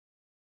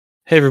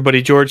Hey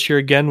everybody, George here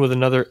again with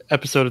another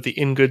episode of the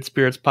In Good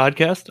Spirits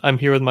podcast. I'm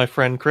here with my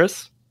friend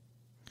Chris.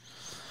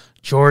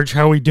 George,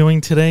 how are we doing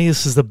today?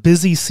 This is the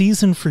busy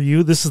season for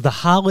you. This is the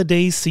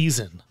holiday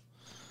season.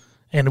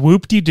 And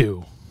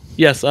whoop-de-doo.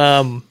 Yes,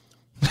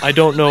 I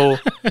don't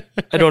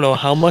know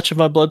how much of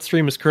my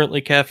bloodstream is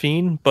currently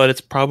caffeine, but it's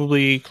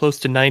probably close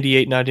to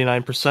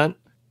 98-99%,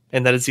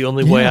 and that is the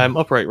only way I'm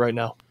upright right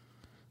now.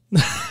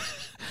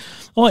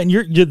 Oh, and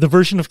the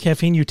version of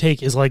caffeine you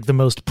take is like the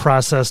most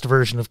processed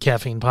version of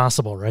caffeine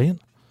possible, right?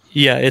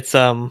 Yeah, it's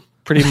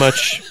pretty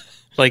much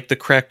like the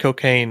crack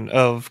cocaine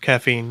of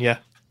caffeine, yeah.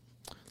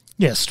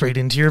 Yeah, straight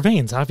into your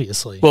veins,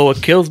 obviously. Well,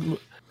 what kills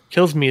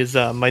me is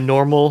my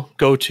normal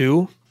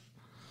go-to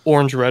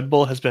orange Red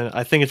Bull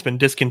I think it's been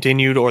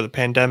discontinued, or the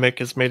pandemic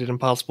has made it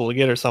impossible to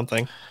get or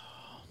something.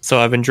 So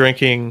I've been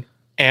drinking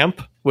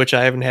Amp, which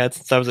I haven't had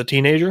since I was a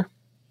teenager.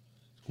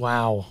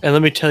 Wow. And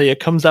let me tell you,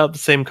 it comes out the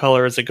same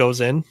color as it goes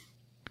in.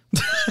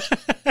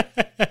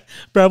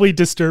 Probably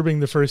disturbing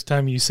the first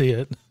time you see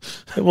it.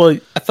 Well,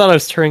 I thought I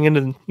was turning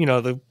into,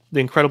 the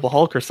Incredible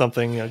Hulk or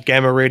something,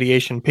 gamma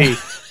radiation P.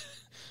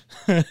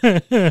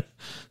 But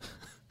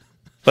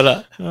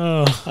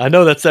I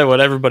know that's what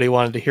everybody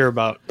wanted to hear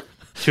about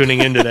tuning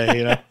in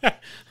today,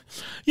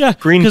 Yeah,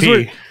 green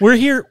pea.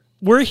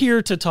 We're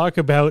here to talk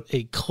about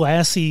a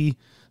classy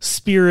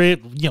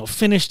spirit,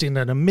 finished in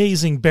an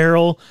amazing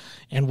barrel,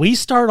 and we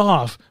start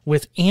off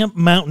with Amp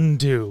Mountain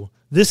Dew.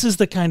 This is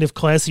the kind of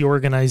classy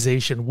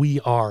organization we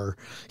are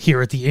here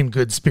at the In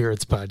Good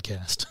Spirits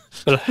podcast.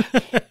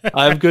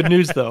 I have good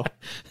news though.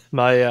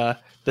 My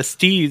the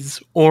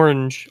Steez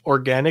Orange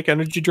Organic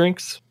Energy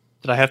drinks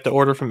that I have to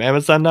order from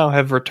Amazon now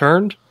have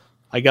returned.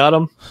 I got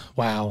them.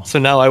 Wow. So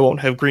now I won't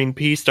have green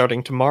pea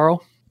starting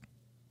tomorrow.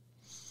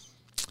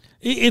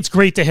 It's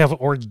great to have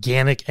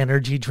organic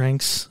energy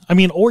drinks. I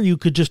mean, or you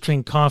could just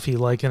drink coffee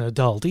like an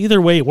adult. Either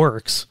way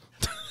works.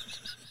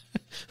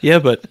 Yeah,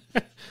 but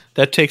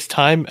that takes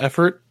time,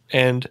 effort,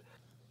 and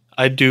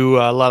I do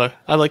I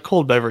like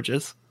cold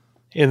beverages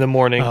in the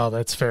morning. Oh,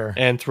 that's fair.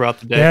 And throughout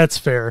the day. That's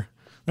fair.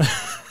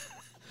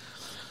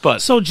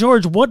 But so,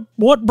 George, what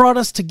brought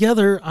us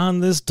together on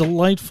this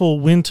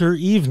delightful winter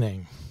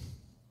evening?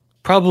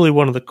 Probably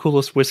one of the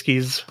coolest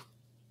whiskeys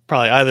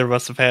probably either of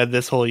us have had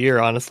this whole year,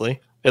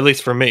 honestly. At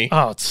least for me.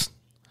 Oh, it's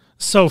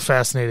so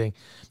fascinating.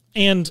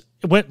 And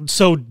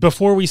so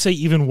before we say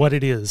even what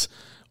it is,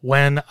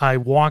 when I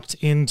walked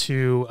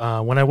into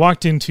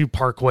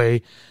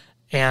Parkway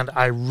and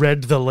I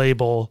read the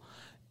label,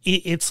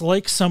 it's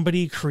like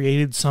somebody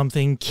created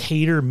something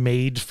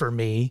cater-made for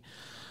me.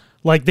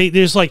 Like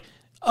there's like,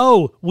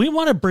 oh, we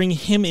want to bring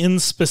him in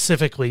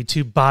specifically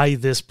to buy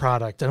this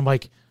product. And I'm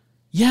like,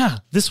 yeah,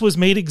 this was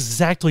made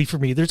exactly for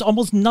me. There's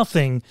almost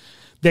nothing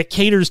that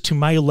caters to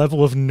my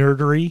level of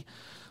nerdery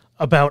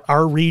about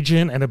our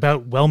region and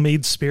about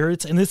well-made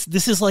spirits. And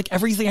this is like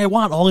everything I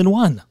want all in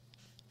one.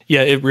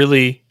 Yeah, it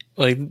really,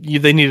 they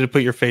needed to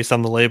put your face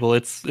on the label.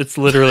 It's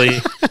literally,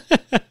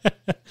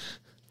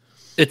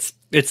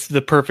 it's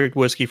the perfect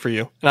whiskey for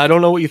you. And I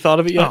don't know what you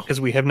thought of it yet,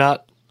 because we have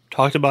not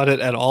talked about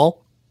it at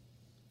all,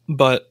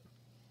 but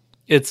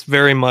it's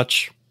very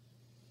much,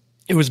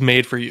 it was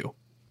made for you.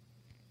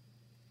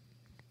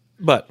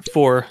 But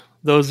for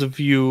those of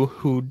you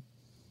who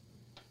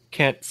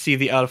can't see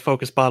the out of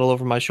focus bottle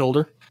over my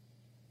shoulder,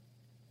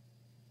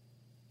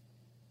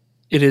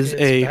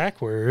 it's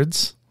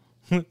backwards.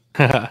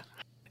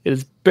 It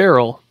is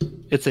Barrel.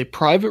 It's a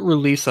private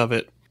release of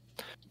it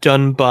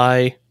done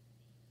by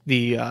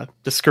the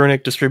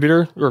Skurnik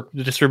distributor, or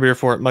the distributor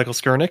for it, Michael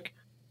Skurnik.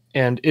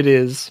 And it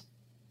is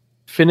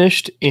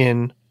finished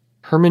in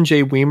Herman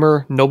J.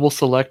 Weimer Noble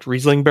Select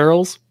Riesling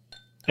barrels.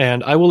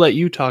 And I will let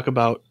you talk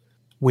about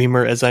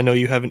Weimer, as I know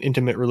you have an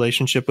intimate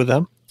relationship with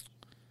them.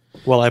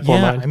 While I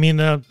pour mine. I mean,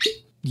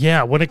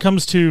 when it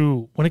comes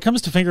to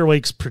Finger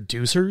Lakes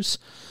producers,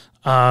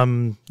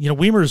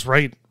 Weimer's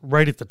right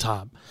at the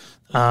top.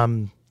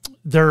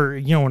 They're,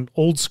 an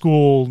old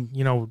school,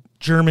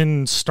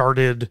 German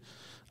started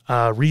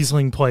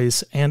Riesling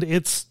place, and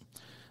it's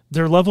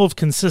their level of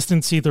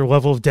consistency, their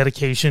level of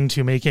dedication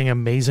to making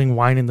amazing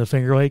wine in the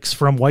Finger Lakes,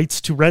 from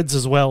whites to reds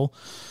as well.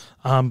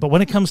 But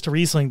when it comes to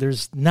Riesling,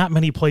 there's not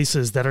many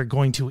places that are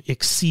going to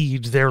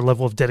exceed their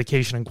level of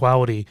dedication and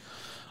quality,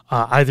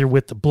 either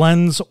with the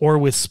blends or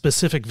with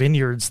specific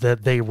vineyards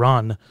that they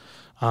run.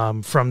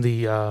 From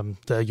the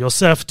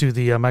Josef to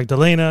the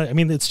Magdalena. I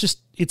mean,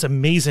 it's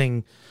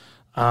amazing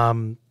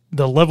the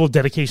level of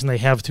dedication they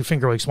have to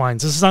Finger Lakes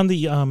wines. This is on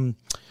the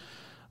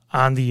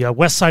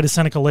west side of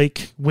Seneca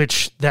Lake,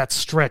 which that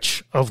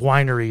stretch of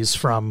wineries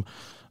from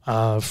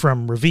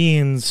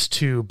Ravines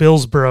to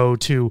Billsboro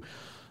to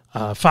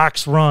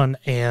Fox Run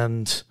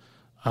and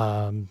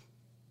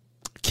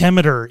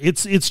Kemeter.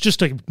 It's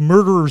just a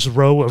murderer's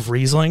row of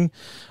Riesling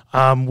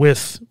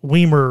with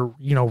Weimer,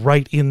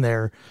 right in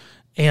there.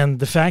 And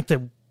the fact that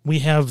we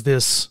have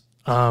this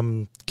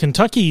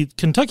Kentucky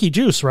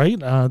juice, right?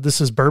 This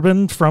is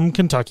bourbon from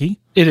Kentucky.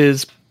 It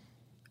is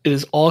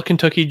all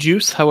Kentucky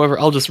juice. However,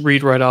 I'll just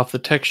read right off the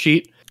text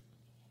sheet.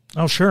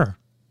 Oh, sure.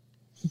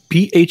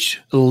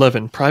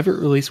 BH11 private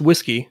release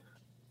whiskey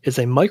is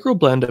a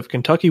microblend of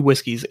Kentucky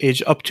whiskeys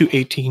aged up to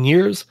 18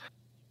 years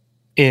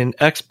in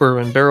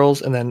ex-bourbon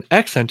barrels and then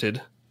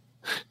accented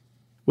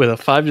with a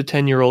 5 to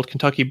 10-year-old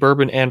Kentucky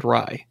bourbon and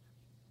rye.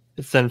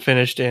 It's then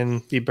finished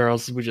in the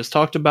barrels we just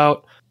talked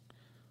about,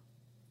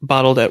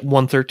 bottled at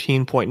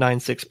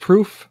 113.96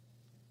 proof.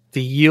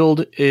 The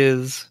yield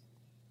is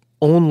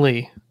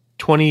only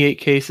 28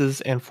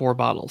 cases and 4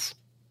 bottles.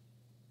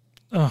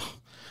 Oh,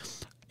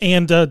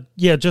 and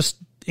just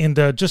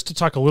to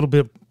talk a little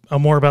bit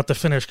more about the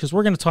finish, because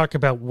we're going to talk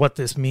about what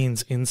this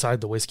means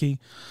inside the whiskey.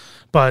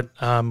 But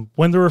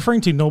when they're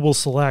referring to Noble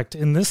Select,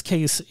 in this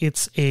case,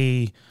 it's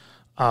a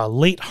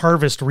late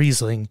harvest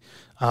Riesling.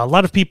 A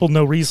lot of people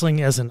know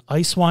Riesling as an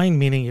ice wine,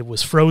 meaning it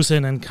was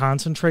frozen and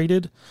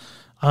concentrated.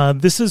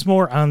 This is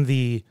more on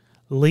the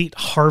late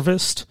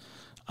harvest,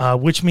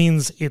 which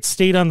means it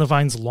stayed on the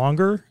vines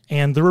longer,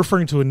 and they're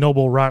referring to a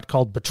noble rot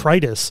called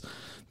Botrytis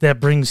that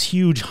brings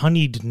huge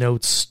honeyed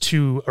notes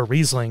to a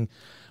Riesling,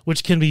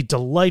 which can be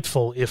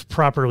delightful if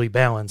properly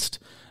balanced.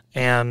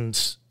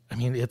 And, I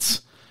mean,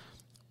 it's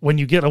when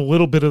you get a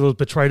little bit of those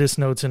Botrytis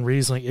notes in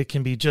Riesling, it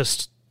can be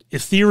just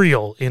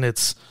ethereal in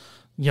its,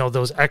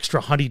 those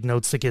extra honeyed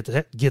notes that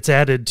gets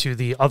added to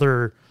the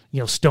other,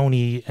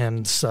 stony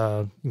and,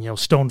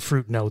 stone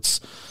fruit notes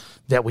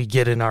that we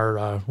get in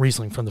our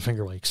Riesling from the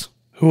Finger Lakes.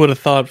 Who would have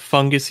thought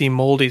fungusy,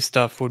 moldy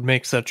stuff would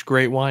make such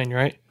great wine,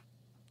 right?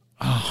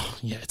 Oh,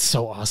 yeah, it's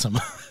so awesome.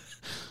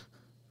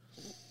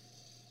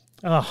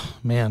 Oh,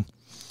 man.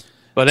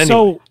 But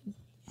anyway.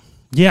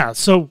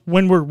 So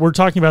when we're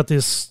talking about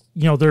this,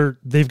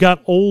 they've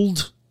got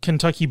old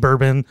Kentucky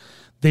bourbon.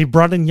 They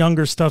brought in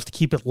younger stuff to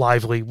keep it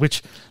lively,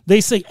 which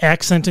they say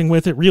accenting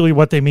with it. Really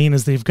what they mean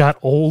is they've got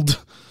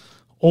old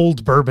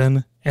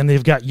bourbon and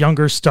they've got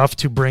younger stuff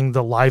to bring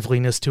the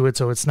liveliness to it,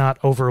 so it's not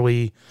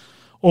overly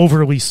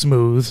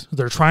smooth.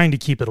 They're trying to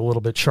keep it a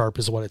little bit sharp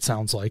is what it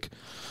sounds like.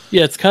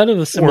 Yeah, it's kind of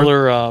a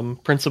similar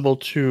principle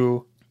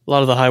to a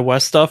lot of the High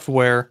West stuff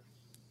where,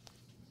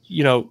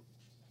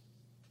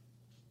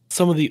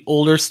 some of the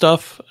older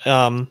stuff,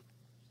 I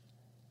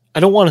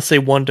don't want to say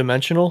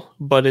one-dimensional,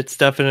 but it's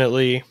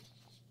definitely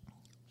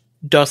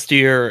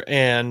dustier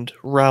and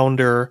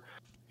rounder,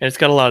 and it's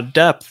got a lot of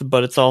depth,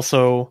 but it's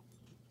also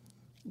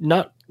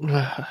not...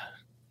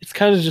 it's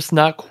kind of just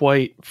not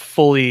quite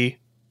fully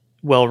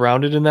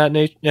well-rounded in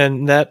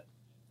that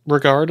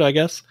regard, I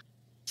guess.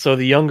 So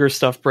the younger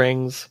stuff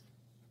brings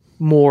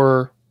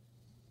more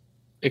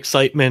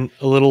excitement,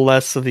 a little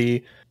less of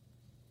the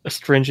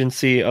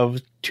astringency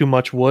of too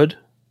much wood,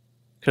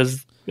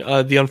 because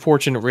the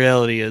unfortunate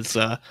reality is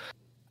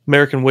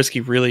American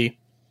whiskey really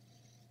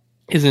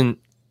isn't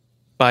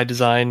by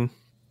design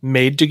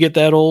made to get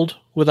that old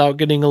without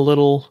getting a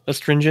little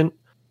astringent.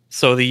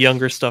 So the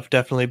younger stuff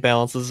definitely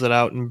balances it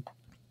out, and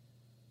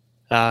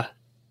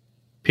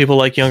people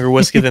like younger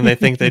whiskey than they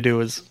think they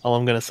do is all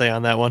I'm going to say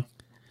on that one.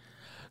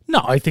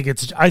 No, I think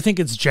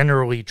it's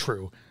generally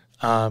true.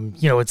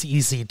 It's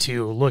easy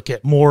to look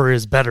at more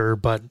is better,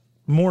 but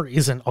more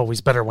isn't always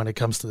better when it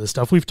comes to this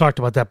stuff. We've talked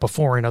about that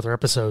before in other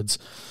episodes.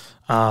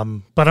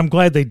 But I'm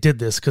glad they did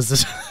this because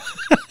this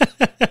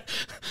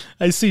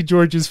I see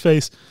George's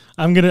face.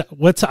 I'm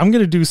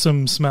gonna do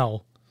some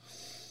smell.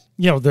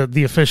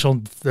 The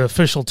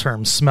official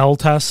term, smell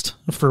test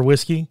for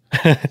whiskey.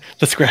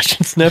 The scratch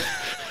and sniff.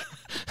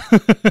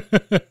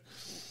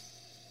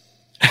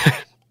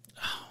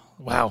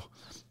 Wow.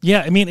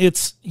 Yeah, I mean,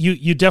 it's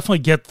you definitely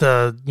get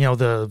the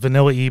the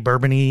vanilla-y,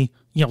 bourbon-y,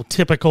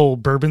 typical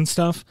bourbon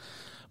stuff,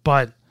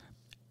 but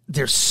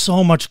there's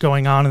so much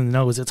going on in the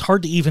nose. It's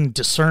hard to even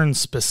discern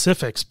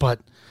specifics, but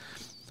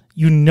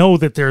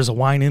that there's a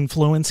wine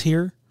influence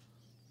here.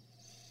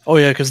 Oh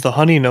yeah, because the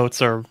honey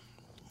notes are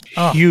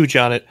huge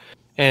on it,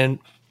 and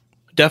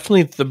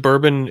definitely the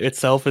bourbon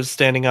itself is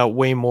standing out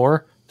way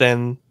more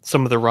than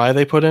some of the rye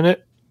they put in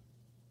it.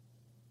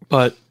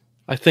 But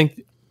I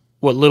think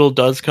what little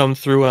does come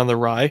through on the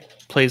rye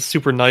plays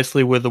super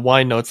nicely with the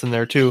wine notes in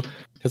there too,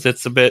 because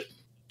it's a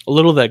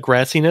little of that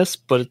grassiness,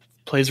 but it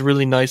plays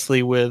really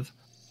nicely with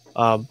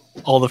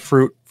all the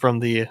fruit from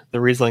the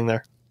Riesling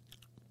there.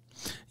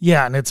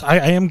 Yeah, and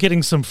I am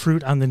getting some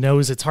fruit on the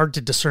nose. It's hard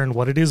to discern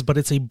what it is, but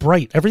it's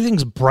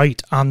everything's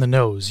bright on the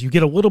nose. You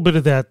get a little bit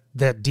of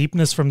that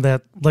deepness from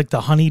that, like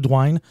the honeyed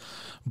wine,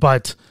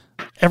 but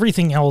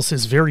everything else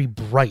is very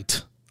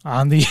bright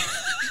on the...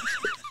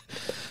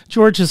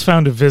 George has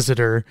found a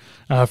visitor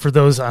for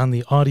those on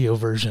the audio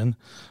version.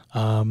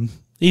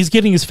 He's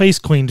getting his face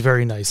cleaned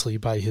very nicely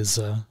by his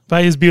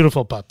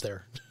beautiful pup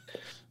there.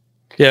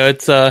 Yeah,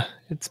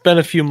 it's been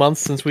a few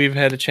months since we've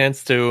had a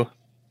chance to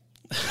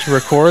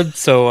record,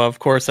 so of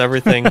course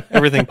everything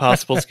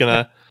possible is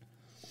gonna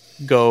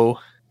go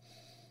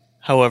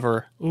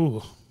however.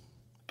 Ooh.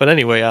 But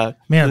anyway,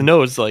 man, the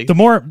nose, like the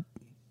more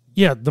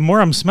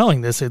I'm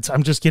smelling this,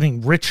 I'm just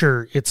getting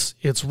richer.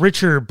 It's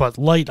richer but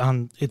light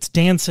on. It's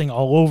dancing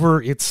all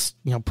over. It's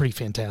pretty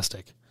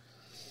fantastic.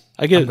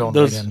 I get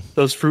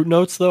those fruit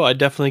notes though. I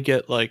definitely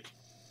get like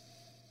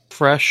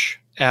fresh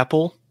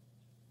apple,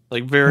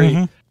 like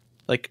very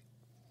like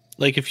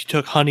if you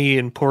took honey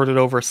and poured it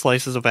over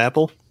slices of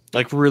apple,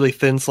 like really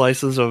thin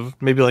slices of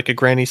maybe like a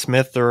Granny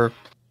Smith or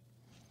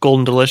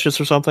Golden Delicious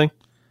or something.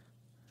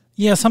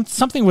 Yeah,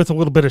 something with a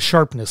little bit of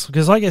sharpness,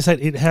 because like I said,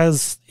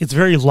 it's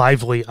very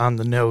lively on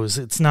the nose.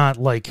 It's not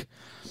like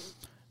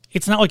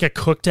a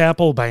cooked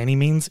apple by any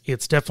means.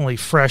 It's definitely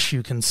fresh.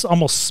 You can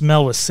almost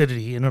smell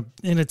acidity, and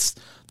it's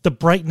the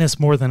brightness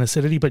more than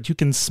acidity, but you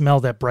can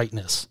smell that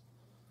brightness.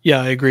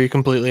 Yeah, I agree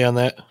completely on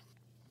that.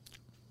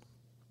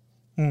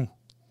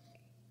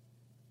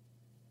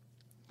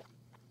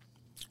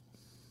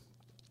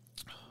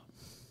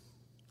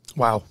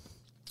 Wow.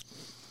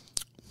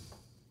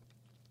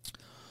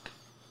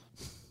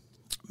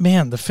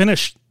 Man, the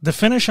finish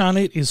on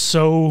it is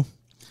so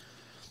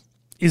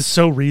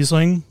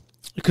Riesling,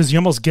 because you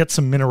almost get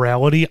some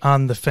minerality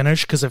on the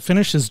finish, because the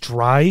finish is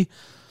dry,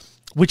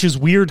 which is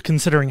weird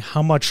considering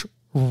how much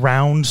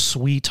round,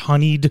 sweet,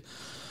 honeyed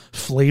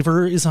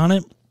flavor is on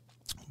it.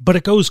 But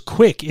it goes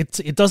quick.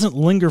 It doesn't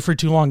linger for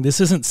too long.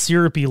 This isn't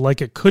syrupy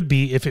like it could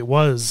be if it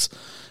was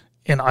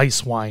an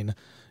ice wine.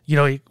 You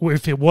know,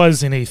 if it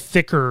was in a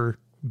thicker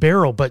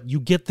barrel, but you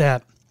get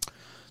that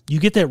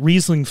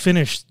Riesling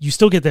finish. You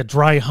still get that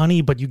dry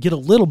honey, but you get a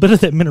little bit of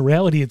that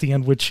minerality at the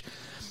end, which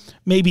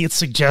maybe it's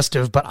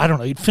suggestive, but I don't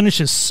know. It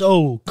finishes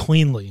so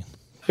cleanly.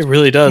 It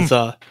really does.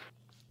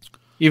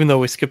 Even though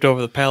we skipped over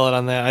the palate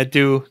on that,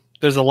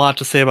 there's a lot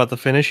to say about the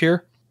finish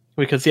here,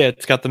 because yeah,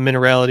 it's got the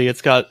minerality.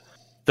 It's got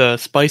the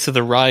spice of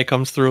the rye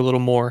comes through a little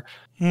more.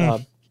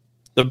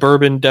 The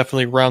bourbon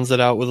definitely rounds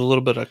it out with a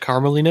little bit of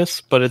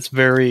carameliness, but it's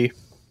very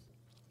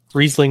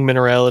Riesling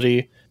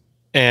minerality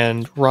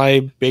and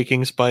rye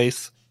baking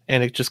spice.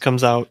 And it just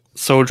comes out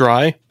so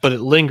dry, but it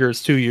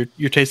lingers too.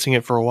 You're tasting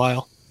it for a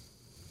while.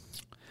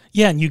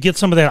 Yeah, and you get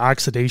some of that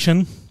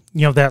oxidation.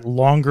 You know, that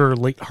longer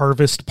late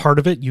harvest part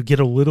of it. You get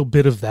a little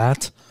bit of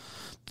that.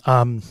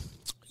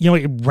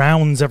 It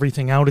rounds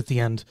everything out at the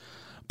end.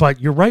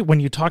 But you're right when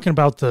you're talking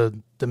about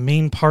the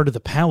main part of the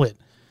palate.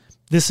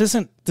 This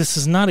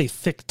is not a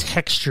thick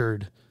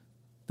textured.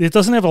 It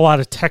doesn't have a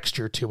lot of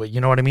texture to it. You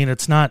know what I mean?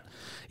 It's not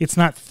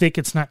thick.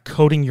 It's not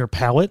coating your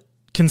palate.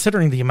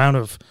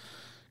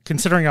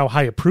 Considering how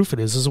high a proof it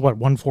is. This is what,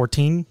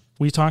 114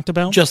 we talked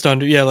about? Just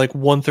under, yeah, like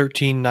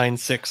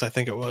 113.96, I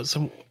think it was.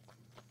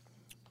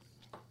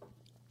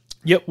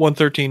 Yep,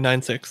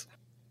 113.96.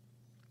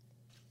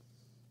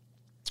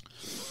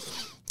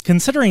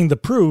 Considering the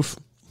proof,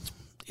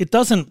 it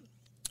doesn't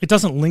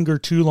linger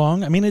too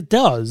long. I mean, it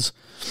does,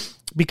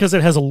 because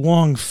it has a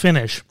long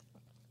finish,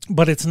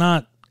 but it's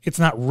not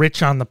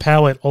rich on the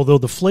palate, although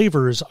the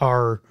flavors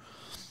are,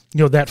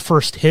 that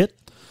first hit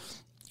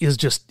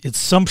it's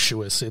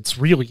sumptuous. It's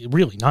really,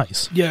 really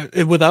nice. Yeah,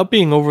 without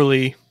being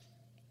overly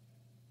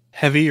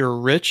heavy or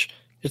rich,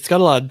 it's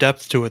got a lot of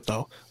depth to it,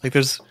 though. Like,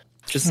 there's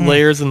just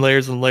layers and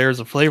layers and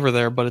layers of flavor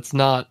there, but it's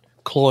not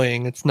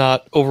cloying. It's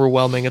not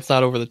overwhelming. It's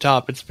not over the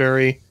top. It's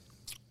very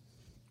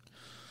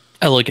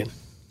elegant.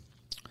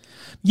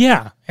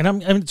 Yeah,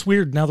 and it's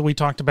weird now that we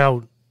talked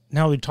about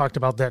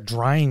that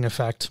drying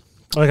effect.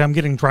 Like, I'm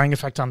getting drying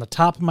effect on the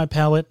top of my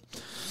palate,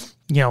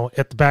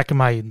 at the back of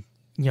my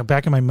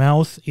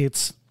mouth.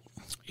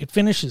 It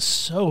finishes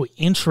so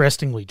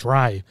interestingly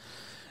dry.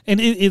 And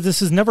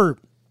this isn't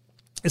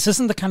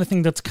the kind of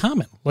thing that's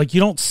common. Like,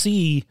 you don't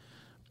see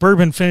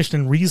bourbon finished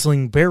in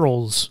Riesling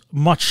barrels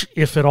much,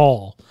 if at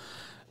all.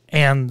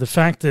 And the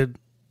fact that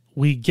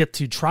we get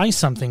to try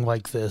something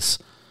like this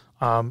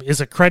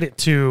is a credit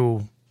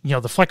to,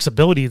 the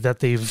flexibility that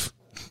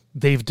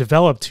they've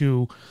developed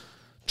to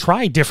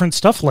try different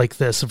stuff like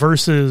this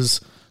versus,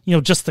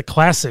 just the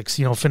classics,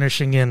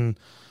 finishing in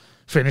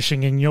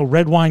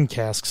red wine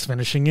casks,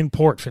 finishing in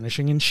port,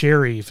 finishing in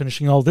sherry,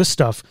 finishing all this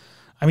stuff.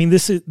 I mean,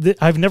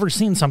 I've never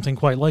seen something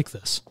quite like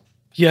this.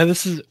 Yeah,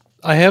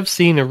 I have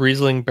seen a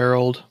Riesling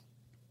barreled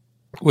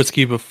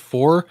whiskey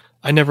before.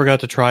 I never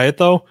got to try it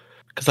though,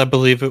 because I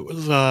believe it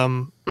was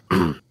a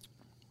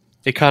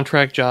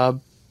contract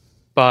job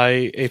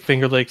by a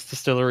Finger Lakes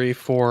distillery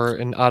for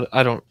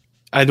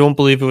I don't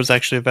believe it was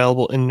actually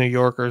available in New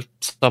York or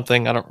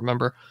something. I don't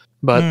remember,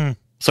 but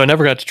so I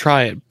never got to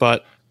try it,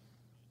 but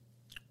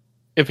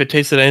if it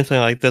tasted anything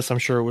like this, I'm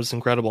sure it was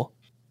incredible.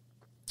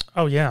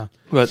 Oh yeah.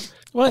 But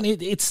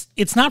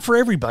it's not for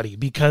everybody,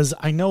 because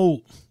I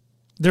know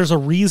there's a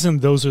reason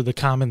those are the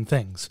common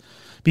things,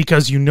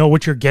 because you know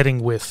what you're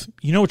getting with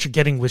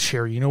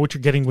sherry, you know what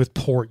you're getting with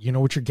port, you know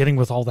what you're getting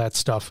with all that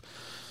stuff,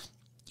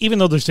 even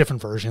though there's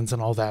different versions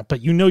and all that,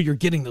 but you're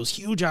getting those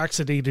huge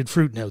oxidated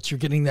fruit notes. You're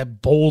getting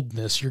that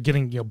boldness. You're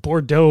getting,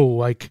 Bordeaux,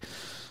 like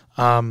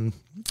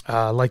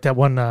that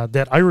one,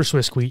 that Irish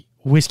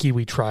whiskey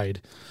we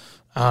tried.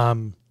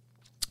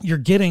 You're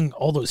getting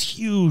all those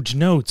huge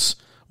notes.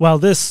 While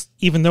this,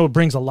 even though it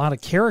brings a lot of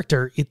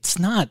character, it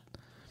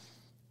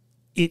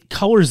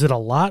colors it a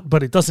lot,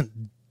 but it doesn't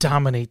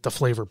dominate the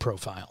flavor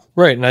profile.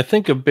 Right, and I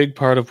think a big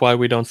part of why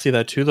we don't see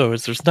that too, though,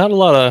 is there's not a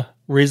lot of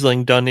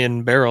Riesling done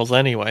in barrels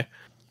anyway.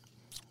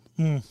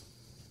 No,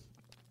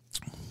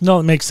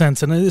 it makes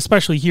sense, and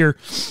especially here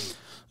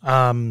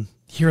in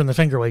the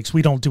Finger Lakes,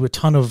 we don't do a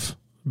ton of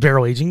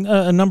barrel aging.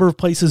 A number of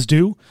places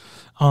do,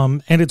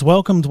 and it's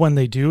welcomed when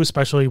they do,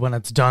 especially when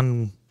it's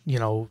done,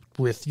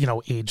 with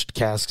aged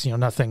casks.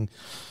 Nothing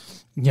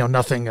new.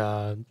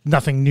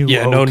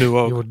 Yeah, oak. no new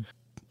oak.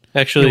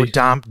 It would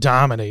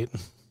dominate.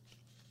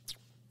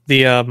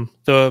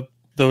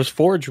 Those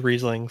forge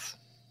Rieslings,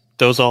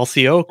 those all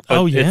see oak,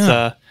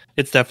 but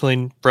it's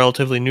definitely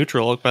relatively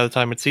neutral oak by the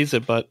time it sees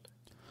it. But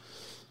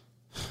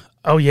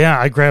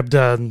I grabbed.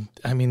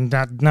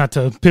 Not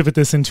to pivot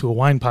this into a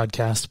wine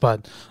podcast,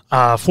 but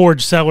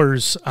Forge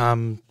Cellars.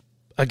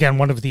 Again,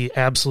 one of the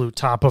absolute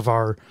top of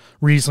our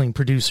Riesling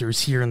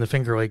producers here in the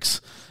Finger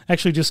Lakes.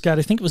 Actually, just got,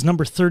 I think it was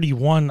number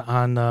 31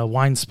 on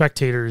Wine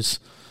Spectator's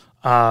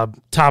top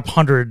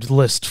 100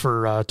 list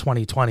for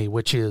 2020,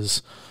 which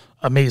is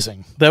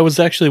amazing. That was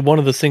actually one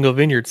of the single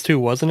vineyards too,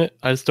 wasn't it?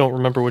 I just don't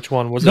remember which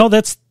one was. No,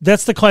 that's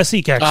the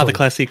Classique, actually. The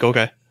Classique.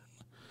 Okay.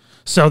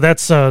 So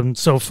that's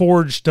so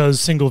Forge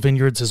does single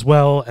vineyards as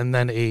well, and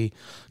then a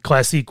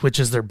Classique, which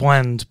is their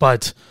blend,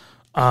 but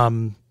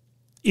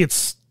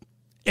it's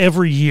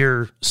every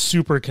year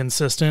super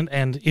consistent.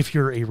 And if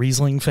you're a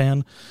Riesling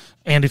fan,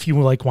 and if you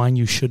like wine,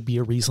 you should be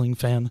a Riesling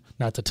fan.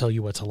 Not to tell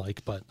you what to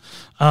like, but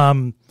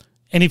and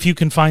if you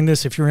can find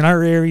this, if you're in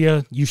our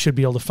area, you should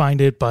be able to find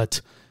it.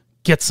 But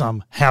get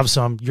some, have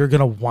some. You're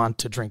gonna want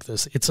to drink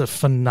this. It's a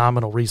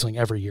phenomenal Riesling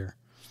every year.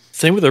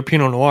 Same with our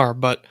Pinot Noir,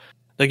 but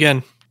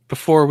again,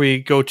 before we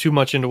go too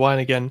much into wine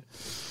again,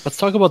 let's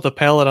talk about the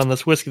palate on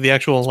this whiskey, the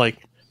actual,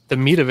 the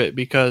meat of it,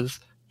 because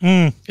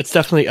it's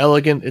definitely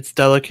elegant, it's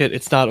delicate,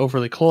 it's not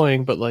overly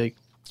cloying, but,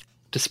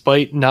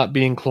 despite not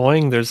being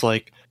cloying, there's,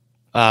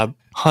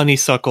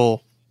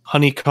 honeysuckle,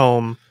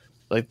 honeycomb,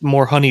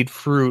 more honeyed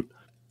fruit,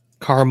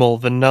 caramel,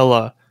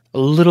 vanilla, a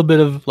little bit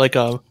of,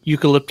 a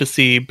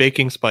eucalyptus-y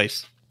baking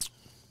spice.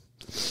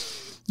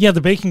 Yeah,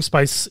 the baking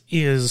spice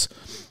is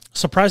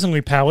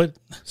surprisingly present,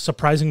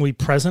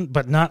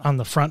 but not on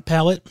the front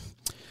palate.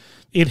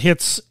 It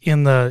hits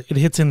in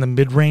the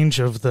mid range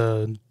of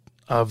the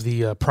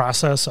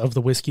process of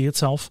the whiskey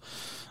itself.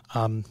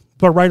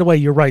 But right away,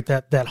 you're right,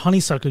 that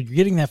honeysuckle, you're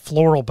getting that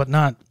floral, but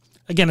not,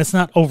 again, it's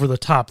not over the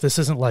top. This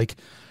isn't like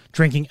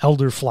drinking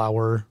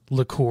elderflower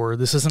liqueur.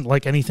 This isn't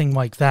like anything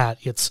like that.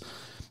 It's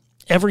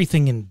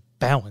everything in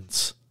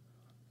balance.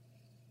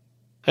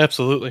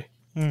 Absolutely.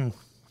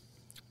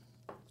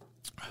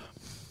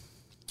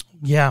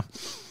 Yeah.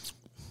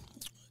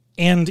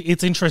 And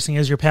it's interesting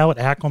as your palate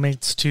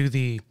acclimates to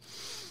the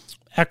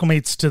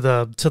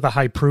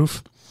high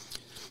proof,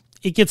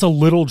 it gets a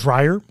little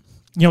drier.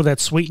 That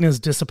sweetness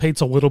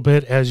dissipates a little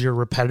bit as you're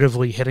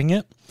repetitively hitting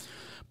it.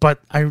 But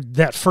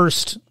that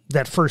first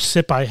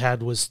sip I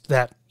had was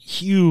that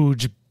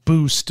huge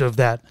boost of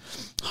that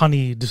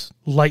honeyed,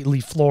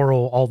 lightly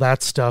floral, all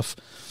that stuff.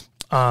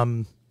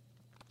 And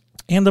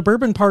the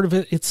bourbon part of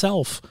it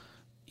itself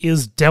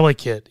is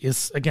delicate.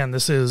 This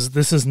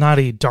is not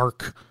a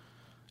dark,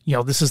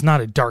 this is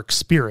not a dark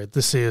spirit.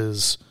 This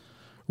is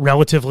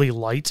relatively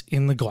light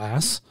in the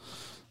glass.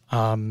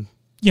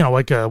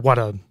 Like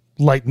a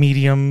light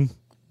medium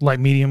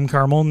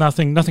caramel,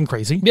 nothing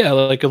crazy. Yeah,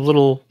 like a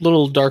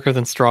little darker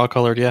than straw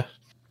colored, yeah.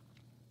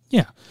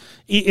 Yeah.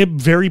 It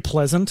very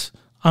pleasant.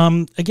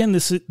 Again,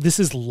 this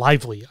is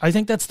lively. I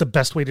think that's the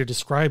best way to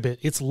describe it.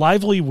 It's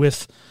lively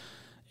with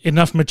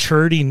enough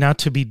maturity not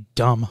to be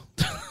dumb.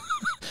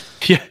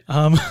 Yeah.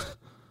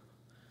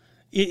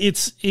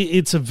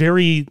 It's a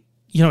very,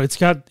 it's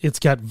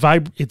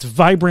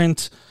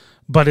vibrant,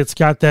 but it's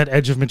got that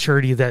edge of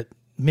maturity that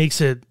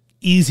makes it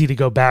easy to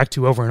go back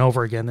to over and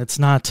over again. It's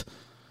not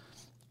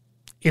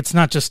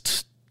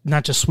just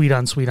sweet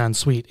on sweet on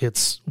sweet.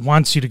 It's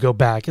wants you to go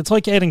back. It's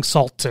like adding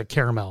salt to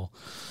caramel.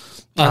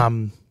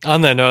 On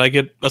that note, I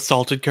get a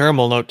salted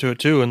caramel note to it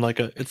too, and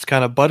it's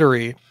kind of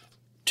buttery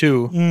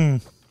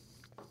too.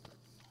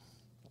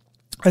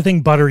 I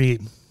think buttery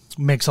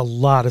makes a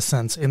lot of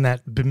sense in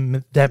that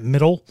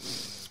middle.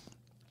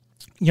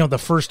 The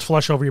first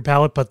flush over your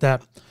palate, but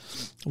that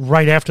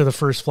right after the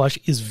first flush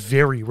is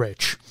very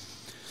rich.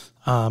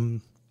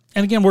 And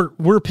again,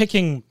 we're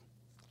picking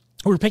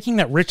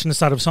that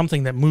richness out of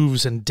something that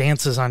moves and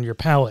dances on your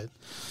palate.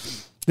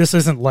 This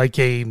isn't like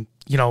a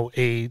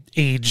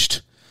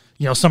aged,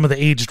 some of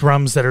the aged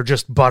rums that are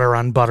just butter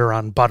on butter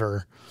on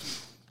butter.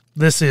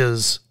 This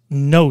is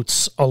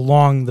notes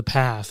along the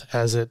path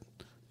as it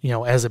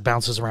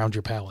bounces around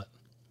your palate.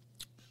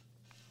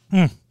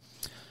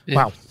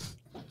 Wow.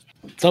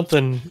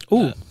 Something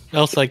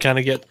else I kind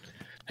of get.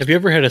 Have you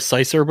ever had a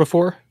Sicer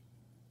before?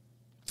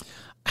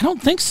 I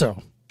don't think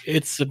so.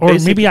 Or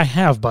maybe I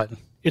have, but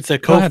it's a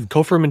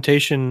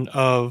co-fermentation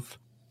of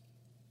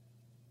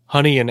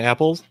honey and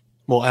apples.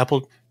 Well,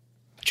 apple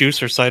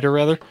juice or cider,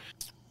 rather.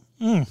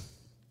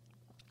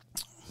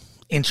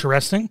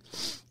 Interesting.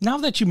 Now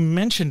that you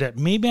mentioned it,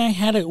 maybe I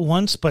had it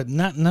once, but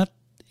not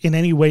in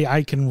any way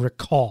I can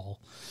recall.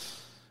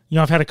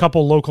 I've had a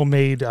couple local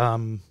made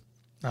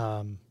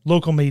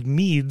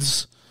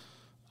meads.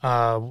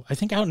 I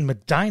think out in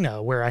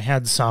Medina, where I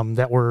had some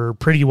that were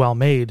pretty well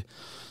made,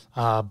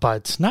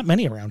 but not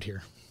many around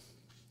here.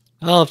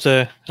 I'll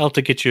have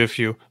to get you a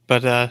few.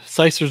 But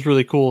Sicer's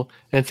really cool,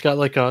 and it's got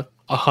like a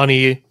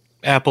honey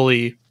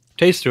appley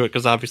taste to it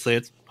because obviously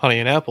it's honey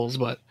and apples.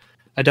 But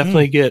I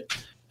definitely get,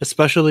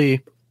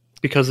 especially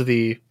because of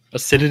the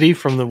acidity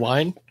from the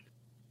wine,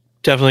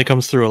 definitely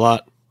comes through a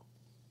lot.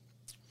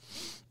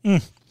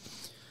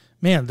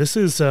 Man, this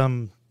is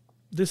a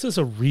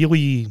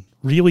really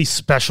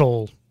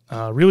special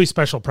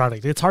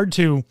product. It's hard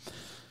to,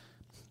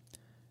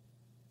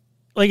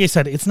 like I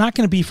said, it's not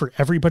going to be for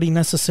everybody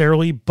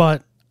necessarily,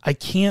 but I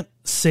can't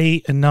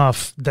say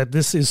enough that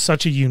this is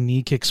such a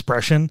unique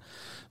expression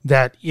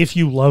that if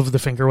you love the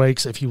Finger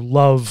Lakes, if you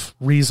love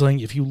Riesling,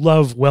 if you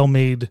love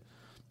well-made,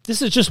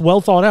 this is just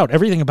well thought out.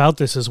 Everything about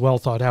this is well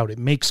thought out. It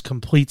makes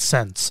complete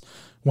sense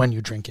when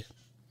you drink it.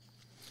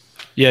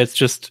 Yeah,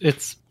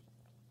 it's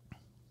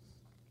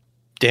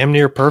damn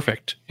near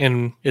perfect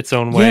in its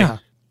own way. Yeah.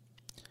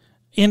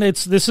 And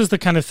this is the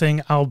kind of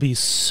thing I'll be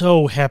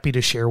so happy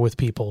to share with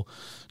people,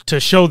 to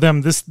show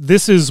them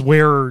this is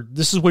where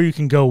you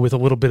can go with a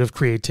little bit of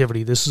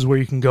creativity. This is where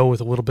you can go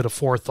with a little bit of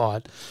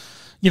forethought.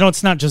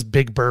 It's not just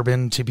big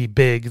bourbon to be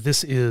big.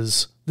 This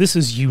is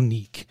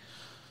unique.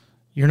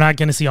 You're not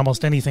going to see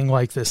almost anything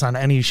like this on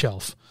any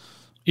shelf.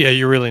 Yeah,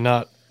 you're really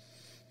not.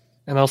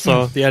 And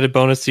also the added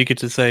bonus, you get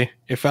to say,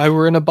 if I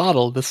were in a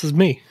bottle, this is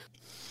me.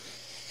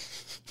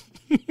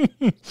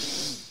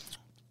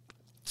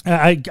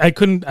 I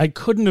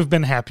couldn't have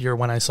been happier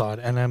when I saw it,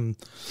 and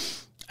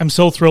I'm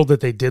so thrilled that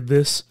they did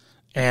this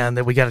and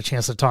that we got a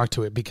chance to talk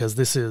to it, because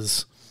this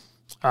is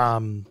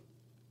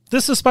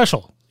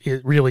special.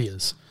 It really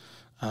is.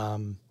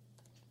 I'm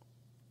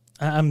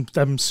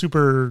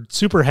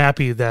super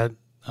happy that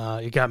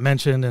it got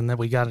mentioned and that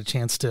we got a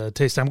chance to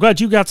taste it. I'm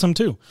glad you got some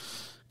too,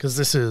 because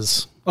this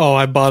is. Oh,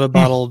 I bought a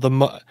bottle. The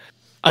moment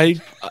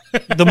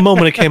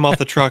it came off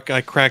the truck,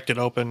 I cracked it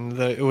open.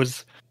 There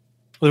was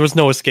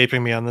no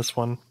escaping me on this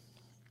one.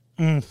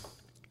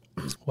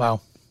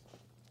 Wow.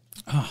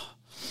 Oh.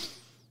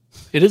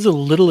 It is a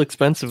little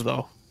expensive,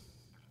 though.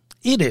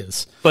 It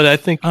is, but I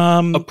think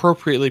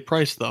appropriately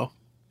priced, though.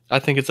 I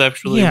think it's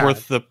actually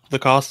worth the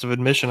cost of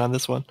admission on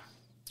this one.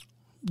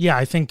 Yeah,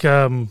 I think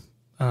this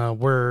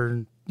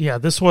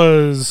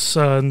was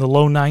in the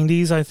low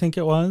 90s, I think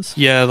it was.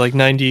 Yeah, like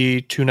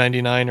 92,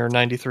 99 or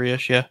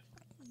 93-ish, yeah.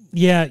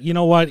 Yeah, you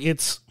know what?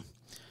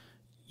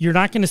 You're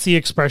not going to see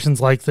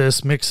expressions like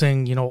this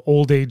mixing,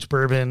 old age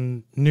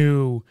bourbon,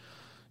 new,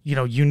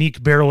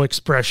 unique barrel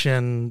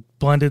expression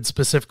blended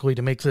specifically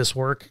to make this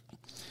work.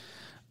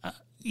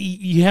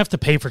 You have to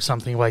pay for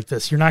something like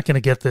this. You're not going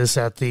to get this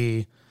at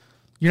the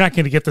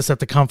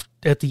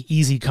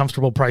easy,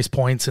 comfortable price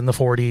points in the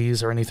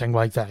 40s or anything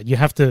like that. You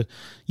have to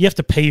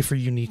pay for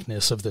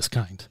uniqueness of this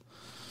kind.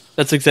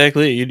 That's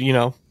exactly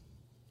it.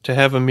 To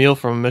have a meal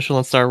from a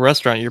Michelin star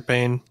restaurant, you're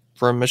paying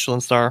for a Michelin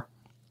star.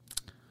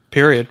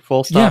 Period.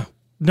 Full stop.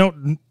 Yeah,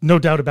 no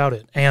doubt about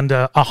it, and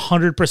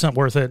 100%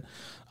 worth it.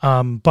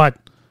 But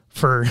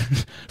for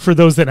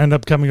those that end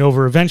up coming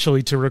over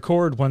eventually to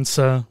record once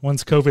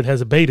COVID has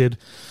abated,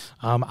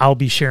 I'll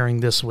be sharing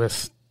this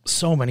with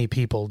so many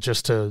people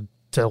just to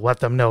let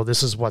them know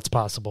this is what's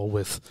possible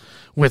with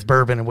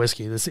bourbon and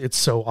whiskey. It's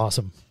so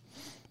awesome.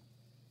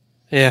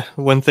 Yeah,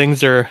 when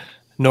things are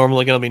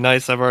normally going to be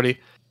nice, I've already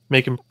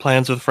making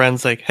plans with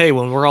friends like, hey,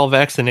 when we're all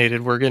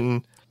vaccinated, we're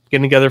getting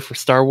together for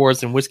Star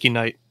Wars and whiskey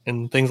night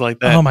and things like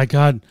that. Oh my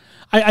God.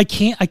 I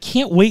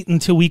can't wait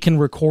until we can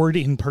record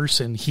in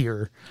person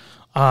here.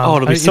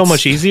 It'll be so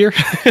much easier.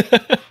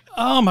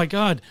 Oh my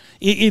God.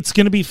 It's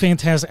going to be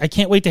fantastic. I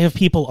can't wait to have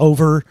people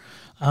over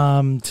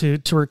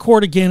to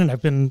record again. And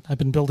I've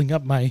been building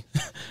up my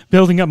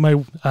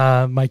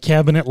my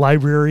cabinet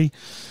library,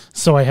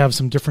 so I have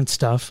some different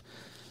stuff.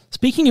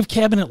 Speaking of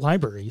cabinet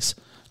libraries,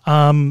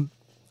 I'm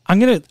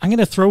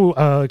gonna throw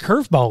a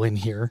curveball in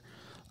here,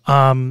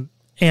 and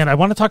I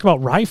want to talk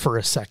about rye for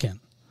a second.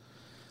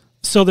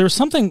 So there's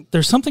something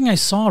I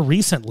saw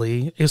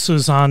recently. This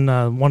was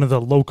on one of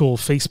the local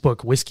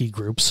Facebook whiskey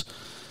groups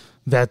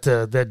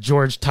that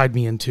George tied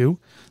me into.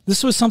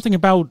 This was something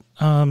about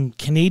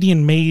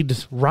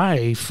Canadian-made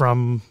rye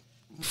from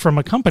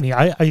a company.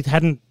 I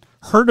hadn't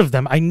heard of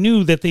them. I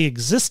knew that they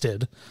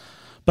existed,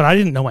 but I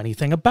didn't know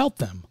anything about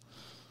them.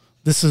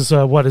 This is,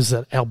 what is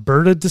it,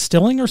 Alberta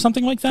Distilling or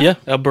something like that? Yeah,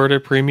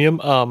 Alberta Premium.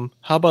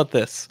 How about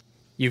this?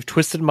 You've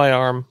twisted my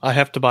arm. I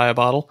have to buy a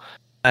bottle,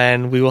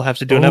 and we will have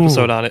to do an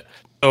episode on it.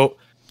 So,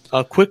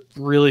 quick,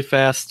 really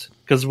fast,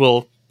 because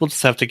we'll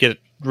just have to get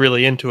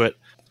really into it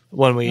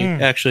when we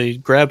actually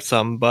grab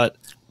some, but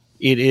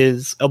it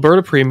is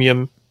Alberta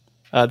Premium,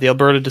 the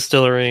Alberta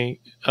Distillery.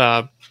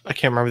 I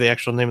can't remember the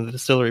actual name of the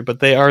distillery, but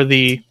they are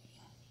the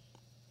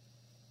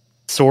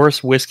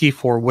source whiskey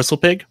for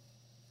Whistlepig.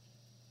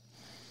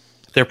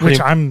 They're which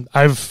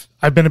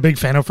I've been a big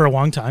fan of for a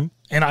long time,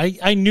 and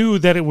I knew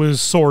that it was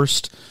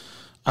sourced.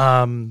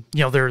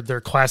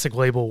 Their classic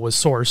label was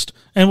sourced,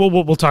 and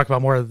we'll talk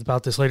about more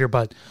about this later.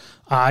 But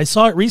I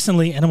saw it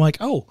recently, and I'm like,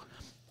 oh,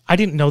 I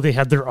didn't know they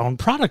had their own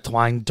product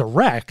line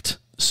direct.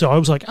 So I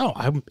was like, oh,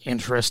 I'm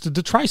interested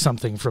to try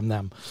something from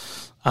them,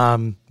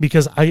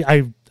 because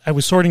I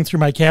was sorting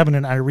through my cabinet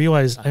and I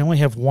realized I only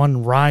have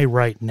one rye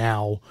right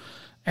now,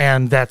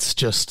 and that's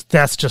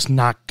just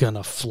not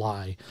gonna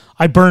fly.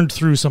 I burned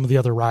through some of the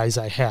other ryes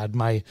I had,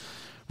 my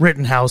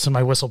Rittenhouse and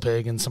my Whistle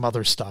Pig and some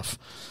other stuff.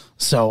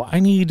 So I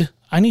need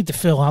to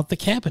fill out the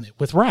cabinet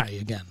with rye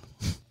again.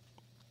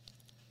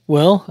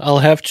 Well, I'll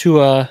have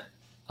to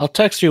I'll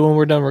text you when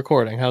we're done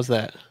recording. How's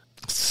that?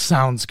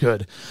 Sounds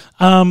good.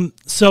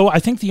 So I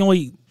think the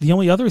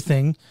only other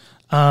thing,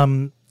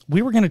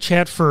 we were going to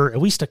chat for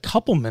at least a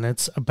couple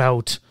minutes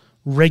about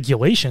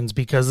regulations,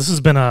 because this has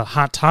been a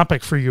hot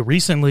topic for you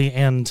recently,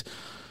 and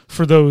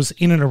for those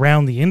in and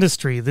around the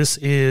industry, this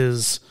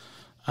is,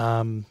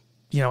 anytime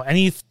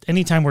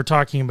we're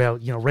talking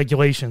about,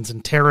 regulations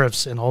and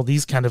tariffs and all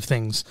these kind of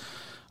things,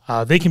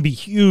 they can be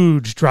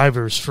huge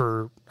drivers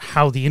for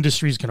how the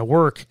industry is going to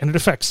work, and it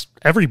affects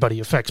everybody.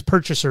 It affects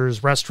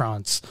purchasers,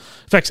 restaurants,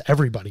 affects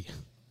everybody.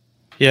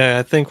 Yeah,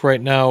 I think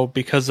right now,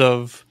 because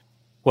of,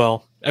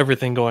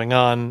 everything going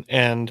on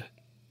and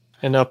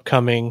an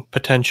upcoming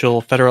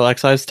potential federal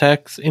excise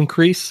tax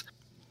increase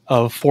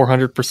of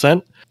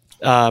 400%,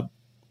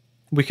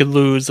 we could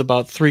lose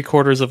about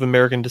 3/4 of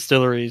American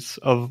distilleries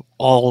of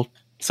all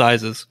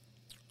sizes.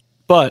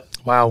 But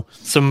wow,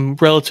 some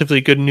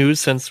relatively good news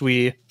since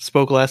we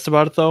spoke last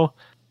about it, though.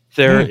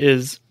 There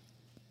is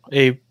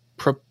a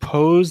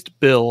proposed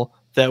bill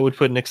that would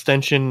put an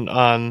extension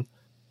on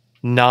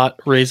not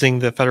raising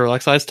the federal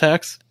excise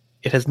tax.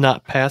 It has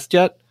not passed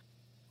yet,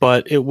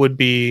 but it would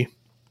be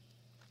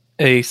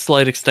a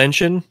slight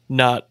extension,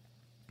 not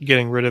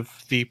getting rid of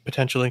the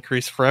potential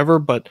increase forever,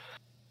 but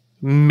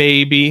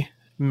maybe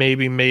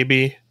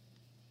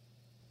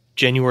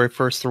January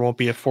 1st there won't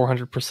be a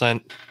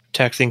 400%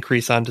 tax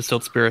increase on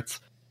distilled spirits.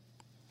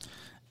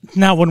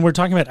 Now, when we're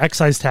talking about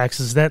excise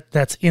taxes,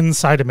 that's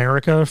inside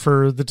America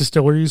for the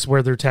distilleries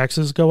where their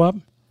taxes go up?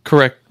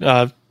 Correct.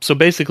 So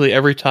basically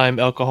every time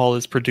alcohol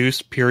is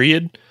produced,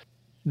 period,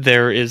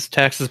 there is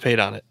taxes paid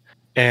on it.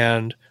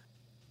 And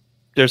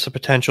there's a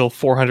potential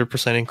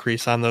 400%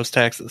 increase on those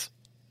taxes.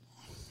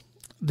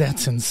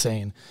 That's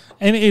insane.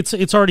 And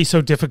it's already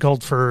so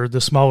difficult for the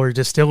smaller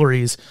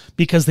distilleries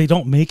because they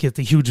don't make it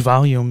the huge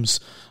volumes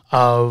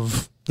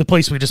of the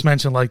place we just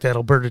mentioned, like that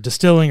Alberta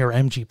Distilling or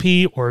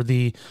MGP or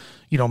the,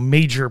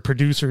 major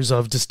producers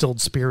of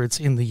distilled spirits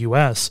in the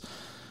U.S.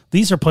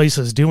 These are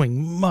places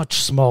doing much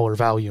smaller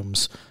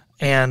volumes,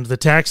 and the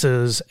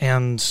taxes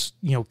and,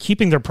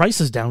 keeping their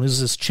prices down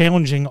is as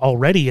challenging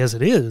already as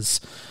it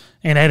is.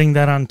 And adding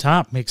that on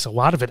top makes a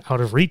lot of it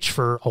out of reach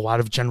for a lot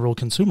of general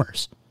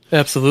consumers.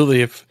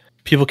 Absolutely. If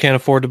people can't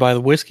afford to buy the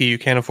whiskey, you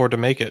can't afford to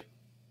make it.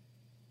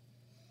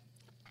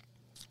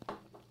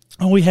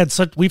 Oh, we've had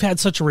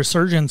such a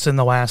resurgence in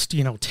the last,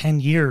 10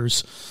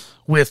 years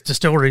with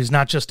distilleries,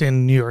 not just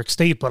in New York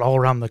State, but all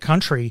around the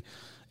country.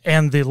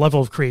 And the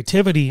level of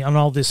creativity and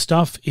all this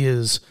stuff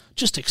is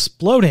just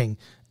exploding.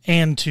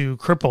 And to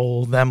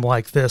cripple them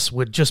like this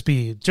would just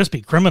be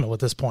criminal at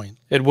this point.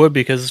 It would,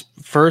 because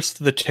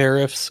first, the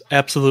tariffs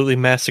absolutely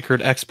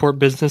massacred export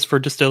business for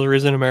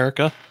distilleries in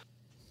America.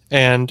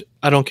 And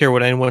I don't care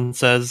what anyone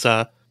says,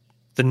 the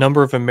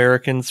number of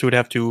Americans who would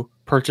have to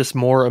purchase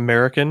more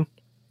American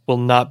will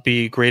not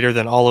be greater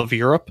than all of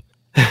Europe.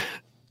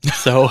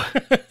 So,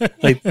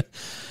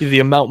 the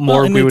amount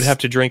more we would have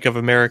to drink of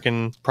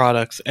American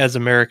products as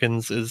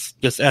Americans is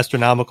just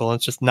astronomical. And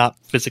it's just not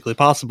physically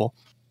possible.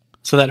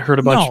 So that hurt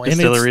a bunch of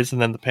distilleries,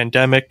 and then the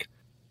pandemic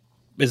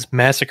is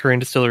massacring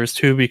distilleries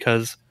too,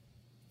 because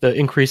the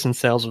increase in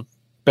sales of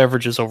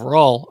beverages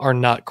overall are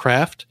not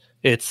craft.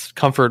 It's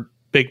comfort,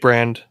 big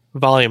brand,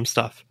 volume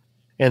stuff.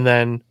 And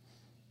then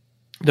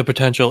the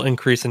potential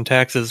increase in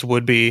taxes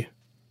would be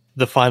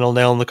the final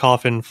nail in the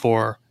coffin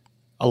for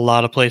a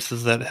lot of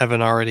places that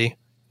haven't already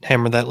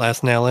hammered that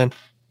last nail in.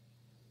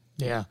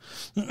 Yeah.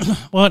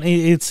 Well,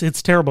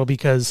 it's terrible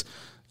because,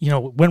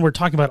 when we're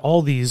talking about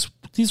all these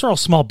are all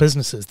small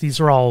businesses. These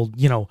are all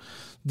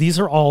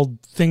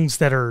things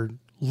that are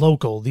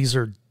local. These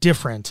are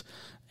different.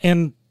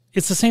 And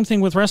it's the same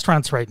thing with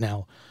restaurants right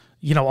now.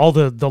 All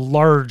the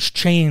large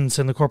chains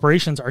and the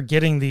corporations are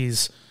getting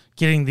these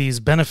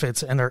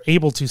benefits and are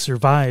able to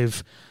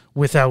survive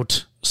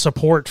without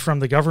support from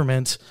the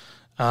government.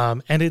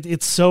 And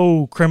it's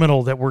so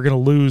criminal that we're going to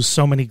lose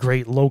so many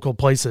great local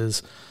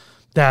places.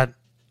 That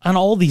on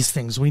all these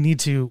things, we need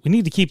to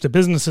keep the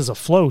businesses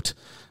afloat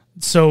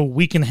so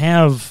we can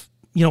have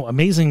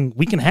amazing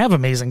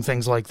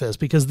things like this,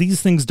 because these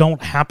things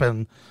don't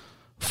happen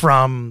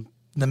from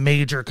the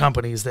major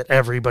companies that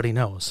everybody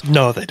knows.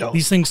 No, they don't.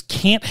 These things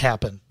can't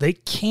happen. They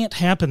can't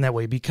happen that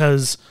way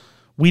because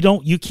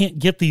you can't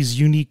get these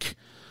unique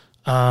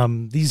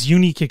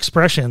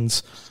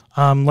expressions.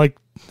 Like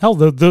hell,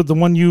 the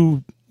one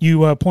you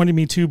pointed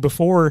me to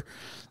before,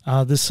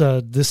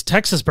 this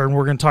Texas burn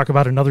we're going to talk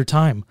about another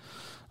time.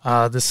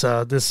 This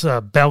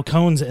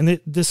balcones and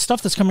this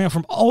stuff that's coming out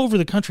from all over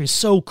the country is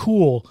so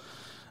cool.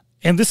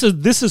 And this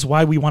is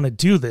why we want to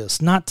do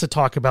this, not to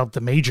talk about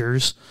the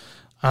majors.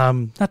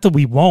 Not that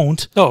we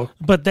won't. Oh,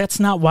 But that's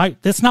not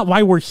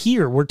why we're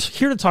here. We're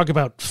here to talk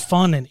about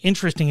fun and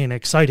interesting and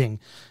exciting,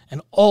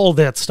 and all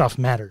that stuff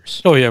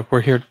matters. oh yeah,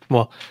 we're here.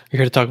 Well, we're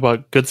here to talk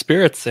about Good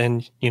Spirits,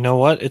 and you know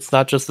what? It's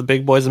not just the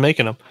big boys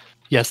making them.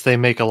 Yes, they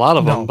make a lot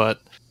of them,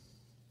 but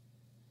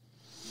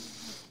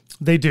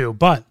they do.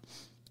 But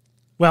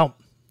well,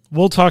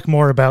 we'll talk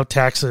more about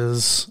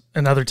taxes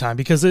another time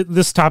because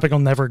this topic will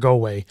never go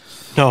away.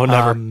 no,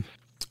 never.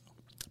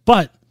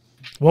 But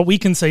what we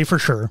can say for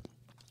sure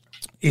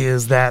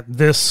is that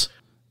this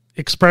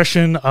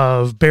expression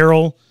of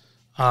barrel,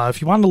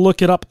 if you want to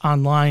look it up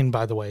online,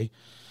 by the way,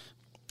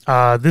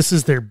 this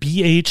is their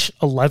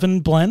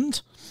BH11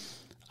 blend.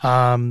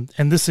 And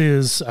this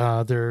is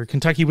their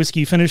Kentucky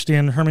whiskey finished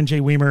in Herman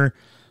J. Weimer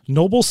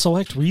Noble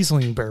Select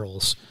Riesling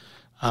barrels.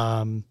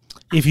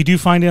 If you do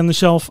find it on the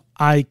shelf,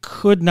 I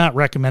could not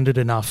recommend it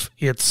enough.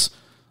 It's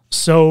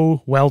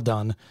so well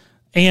done.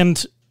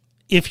 And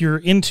if you're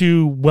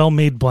into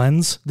well-made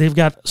blends, they've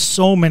got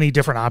so many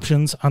different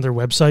options on their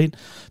website,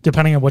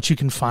 depending on what you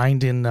can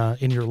find in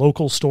your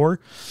local store.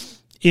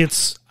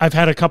 I've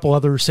had a couple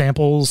other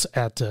samples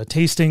at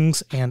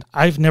tastings, and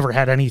I've never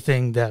had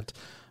anything that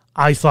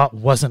I thought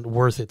wasn't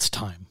worth its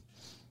time.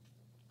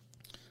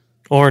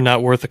 Or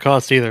not worth the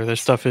cost either. Their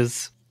stuff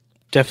is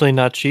definitely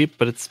not cheap,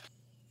 but it's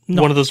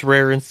one of those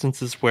rare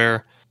instances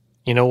where,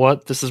 you know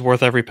what, this is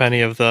worth every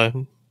penny of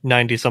the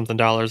 $90-something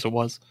it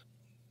was.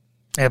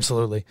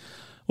 Absolutely.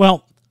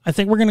 Well, I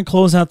think we're going to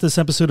close out this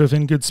episode of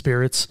In Good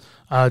Spirits.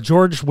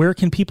 George, where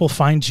can people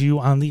find you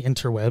on the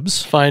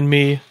interwebs? Find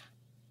me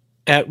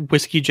at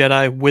Whiskey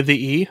Jedi with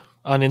the E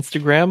on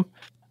Instagram.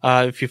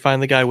 If you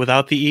find the guy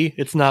without the E,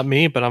 it's not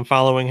me, but I'm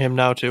following him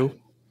now too.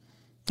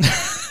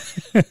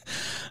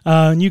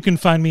 And you can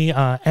find me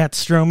at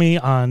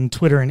Stromy on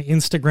Twitter and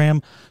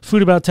Instagram,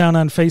 Food About Town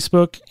on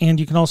Facebook, and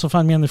you can also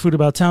find me on the Food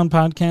About Town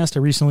podcast. I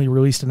recently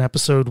released an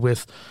episode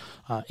with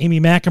Amy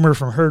McAmer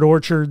from Herd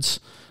Orchards,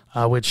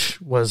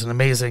 which was an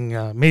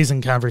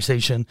amazing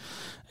conversation,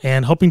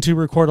 and hoping to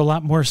record a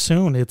lot more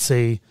soon. It's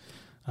a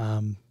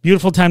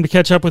beautiful time to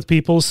catch up with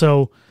people,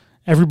 so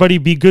everybody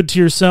be good to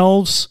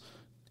yourselves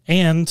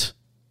and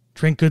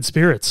drink good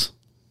spirits.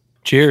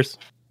 Cheers.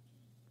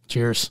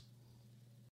 Cheers.